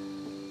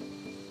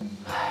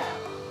哎呀，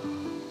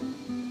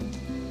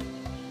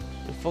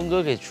这峰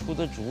哥给出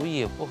的主意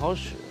也不好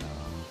使啊。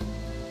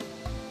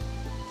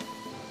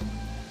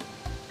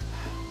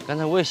刚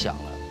才我也想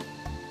了，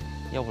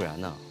要不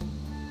然呢，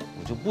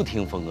我就不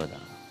听峰哥的，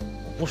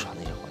我不耍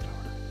那些花招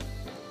了，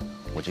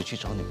我就去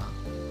找你爸。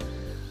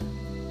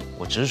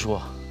我直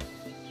说，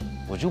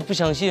我就不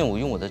相信我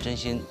用我的真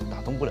心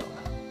打动不了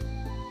他。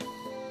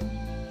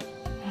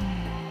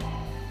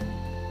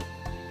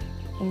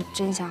你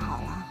真想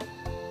好了？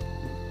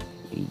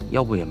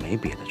要不也没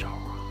别的招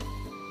啊。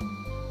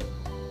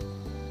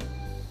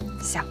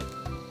行，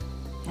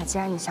那既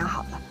然你想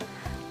好了，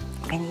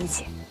我跟你一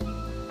起。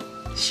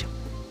行。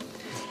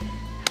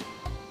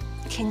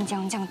天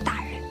将降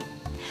大任，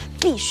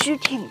必须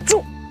挺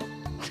住。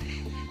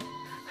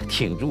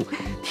挺住，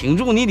挺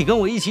住，你得跟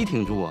我一起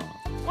挺住啊！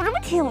我这不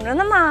挺着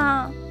呢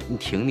吗？你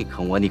挺你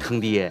坑我，你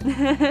坑爹！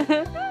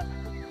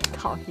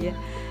讨厌，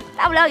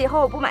大不了以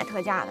后我不买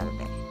特价的了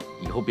呗。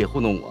以后别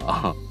糊弄我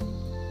啊！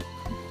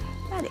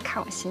那得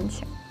看我心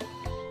情。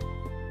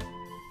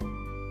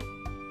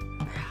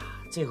哎呀，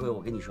这回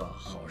我跟你说，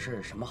好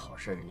事什么好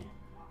事呢？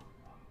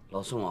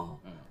老宋啊，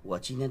我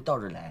今天到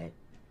这儿来，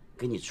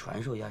给你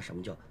传授一下什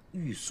么叫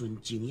育孙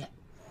经验。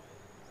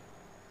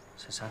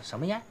什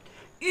么验？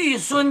育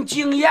孙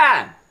经验，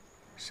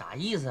啥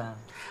意思啊？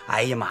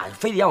哎呀妈呀，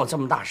非得让我这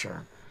么大声，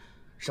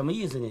什么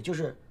意思呢？就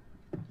是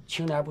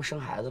青莲不生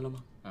孩子了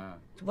吗？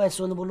外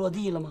孙子不落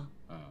地了吗？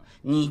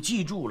你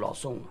记住，老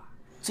宋啊，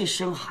这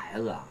生孩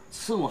子啊，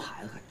伺候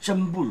孩子可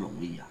真不容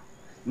易呀。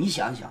你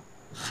想想，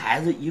孩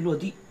子一落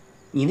地，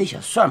你那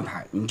小算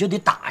盘你就得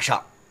打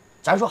上。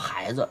咱说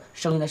孩子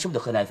生下来是不是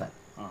得喝奶粉？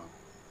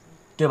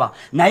对吧？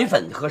奶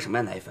粉喝什么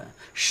样奶粉？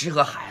适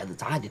合孩子，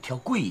咱还得挑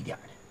贵一点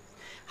的。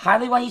孩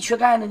子万一缺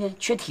钙了呢？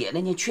缺铁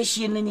了呢？缺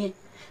锌了呢？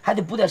还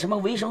得补点什么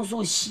维生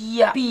素 C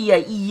呀、B 呀、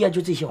E 呀，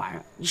就这些玩意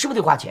儿，你是不是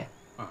得花钱？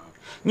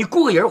你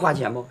雇个人花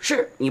钱不？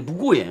是你不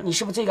雇人，你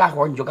是不是这干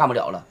活你就干不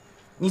了了？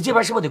你这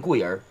边是不是得雇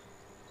人？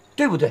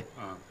对不对？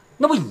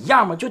那不一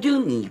样吗？就等于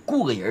你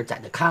雇个人在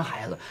那看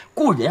孩子，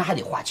雇人还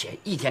得花钱，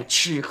一天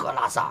吃喝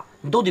拉撒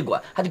你都得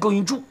管，还得够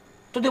人住，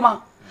对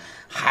吗？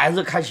孩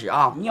子开始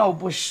啊，尿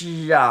不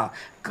湿啊，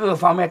各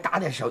方面打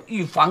点小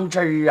预防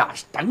针啊，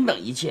等等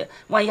一切。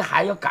万一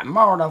孩子要感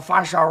冒了、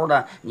发烧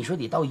了，你说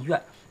得到医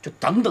院，就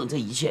等等这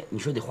一切，你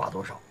说得花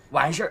多少？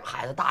完事儿，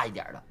孩子大一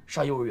点了，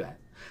上幼儿园，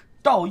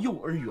到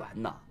幼儿园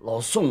呐，老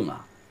宋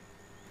啊，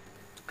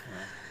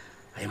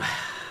哎呀妈呀，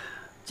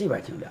这边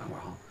挺凉快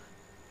哈。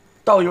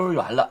到幼儿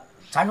园了，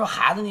咱说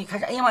孩子呢，开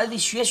始哎呀妈，得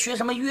学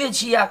什么乐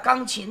器啊，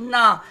钢琴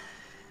呐、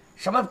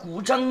什么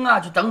古筝啊，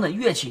就等等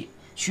乐器。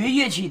学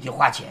乐器得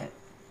花钱。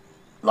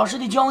老师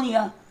得教你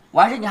啊，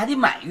完事你还得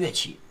买乐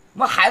器，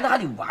完孩子还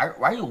得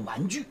玩有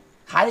玩具，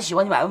孩子喜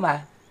欢你买不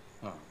买？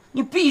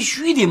你必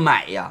须得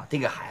买呀，得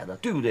给孩子，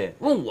对不对？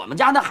问我们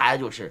家那孩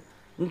子就是，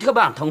你特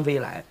别想腾飞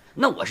来，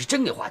那我是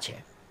真给花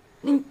钱，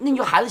那你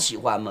就孩子喜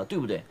欢嘛，对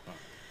不对？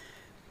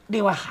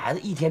另外孩子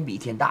一天比一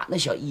天大，那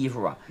小衣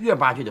服啊，月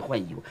巴就得换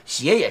衣服，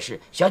鞋也是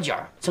小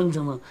脚蹭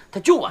蹭蹭，它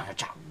就往上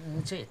长。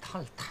这也太……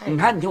你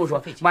看，你听我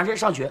说，完事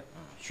上学，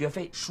学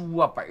费书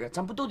啊本啊，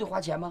咱不都得花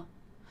钱吗？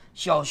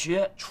小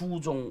学、初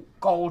中、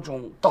高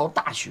中到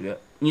大学，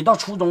你到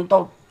初中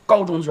到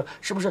高中的时候，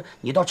是不是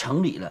你到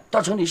城里了？到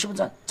城里是不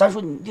是咱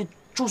说你得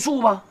住宿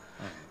吗？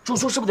住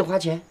宿是不是得花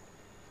钱？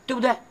对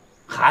不对？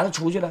孩子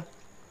出去了，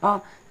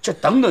啊，这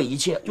等等一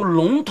切，就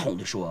笼统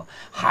的说，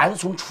孩子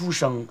从出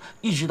生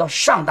一直到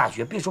上大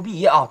学，别说毕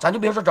业啊，咱就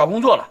别说找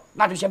工作了，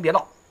那就先别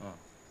唠。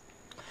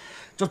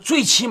就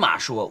最起码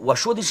说，我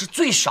说的是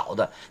最少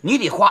的，你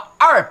得花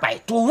200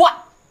多万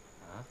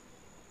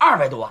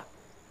，200多万。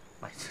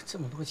哎，这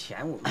么多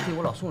钱，对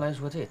我老宋来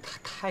说，这也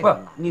太不是。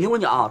你听我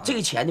讲啊，这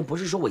个钱呢，不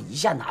是说我一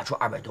下拿出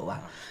200多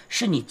万，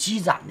是你积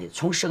攒的，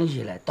从生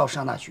下来到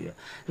上大学，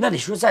那得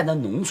说在那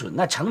农村，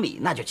那城里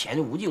那就钱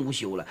就无尽无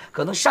休了，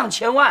可能上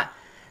千万，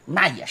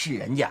那也是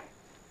人家，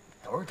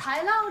都是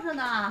还唠着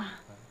呢。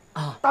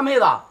啊，大妹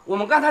子，我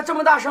们刚才这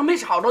么大声，没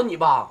吵着你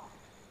吧？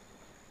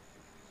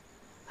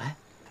哎，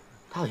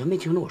他好像没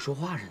听着我说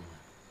话似的。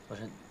不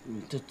是，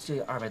你这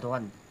200多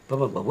万，不，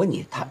我问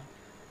你，他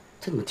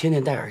怎么天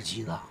天戴耳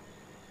机子？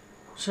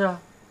是啊，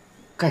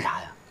干啥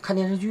呀？看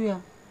电视剧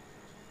啊，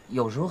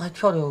有时候还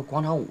跳跳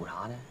广场舞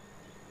啥的。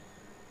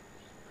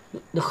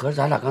那合着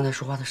咱俩刚才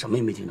说话，他什么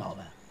也没听着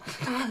呗？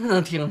他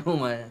能听着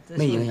吗？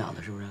没影响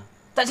他是不是？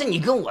但是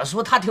你跟我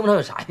说他听不着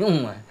有啥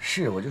用啊？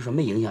是，我就说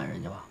没影响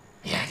人家吧。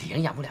哎呀，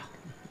影响不了。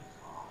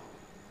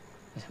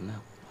那什么呀，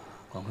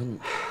广坤，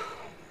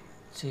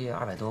这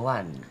200多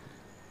万，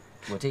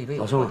我这一辈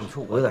子老宋，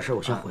我有点事，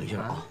我先回去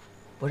了啊。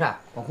不是，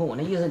广坤，我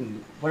那意思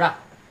你不是。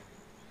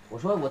我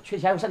说我缺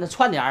钱，我上那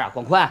窜点啊，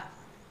广坤。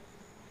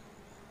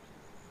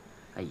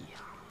哎呀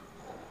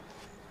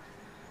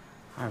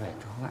，200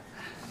多万，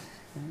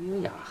又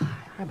养孩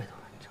子，200多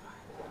万这玩意儿。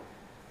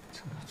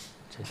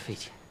真费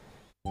钱。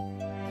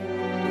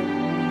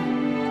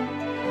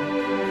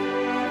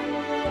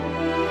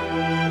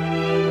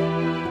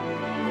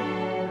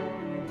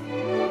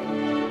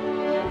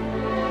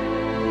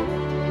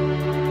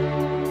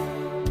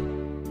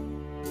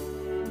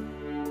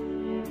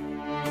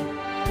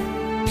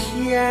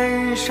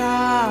天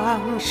上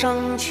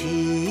升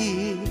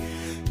起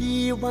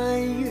一弯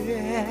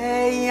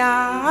月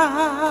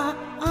牙，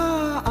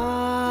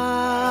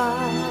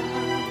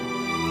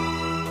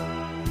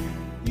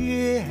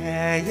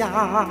月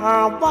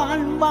牙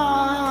弯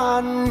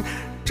弯，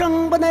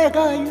正把那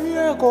个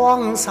月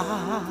光洒。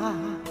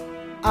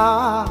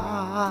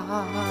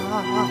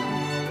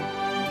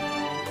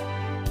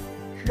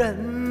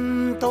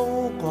人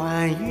都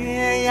管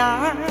月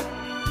牙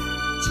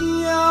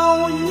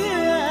叫月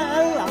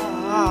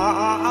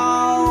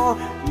老，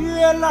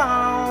月老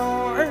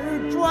儿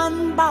转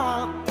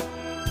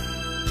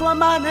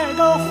把那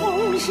个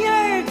红线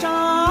儿扎，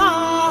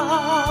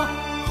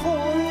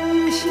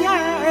红线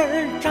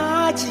儿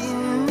扎进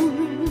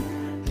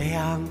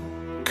两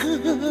颗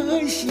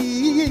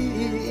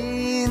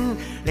心，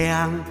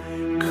两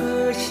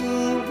颗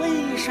心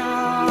为啥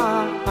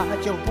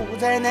就不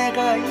在那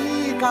个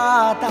一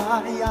疙瘩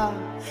呀？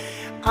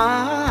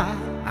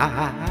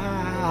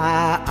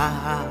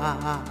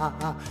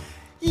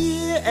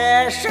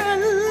夜深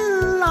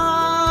了，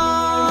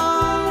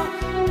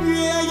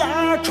月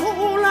牙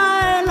出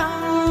来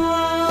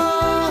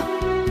了，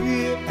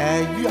月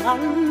圆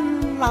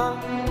了，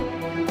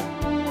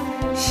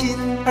心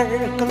儿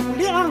更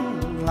亮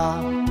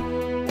了。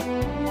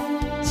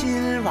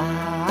今晚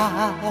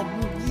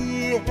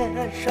夜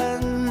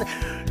深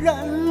人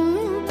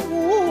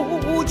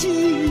不静，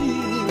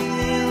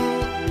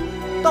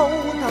都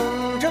等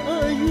着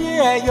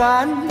月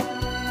圆。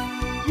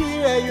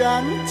月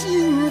圆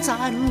进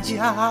咱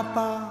家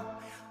吧，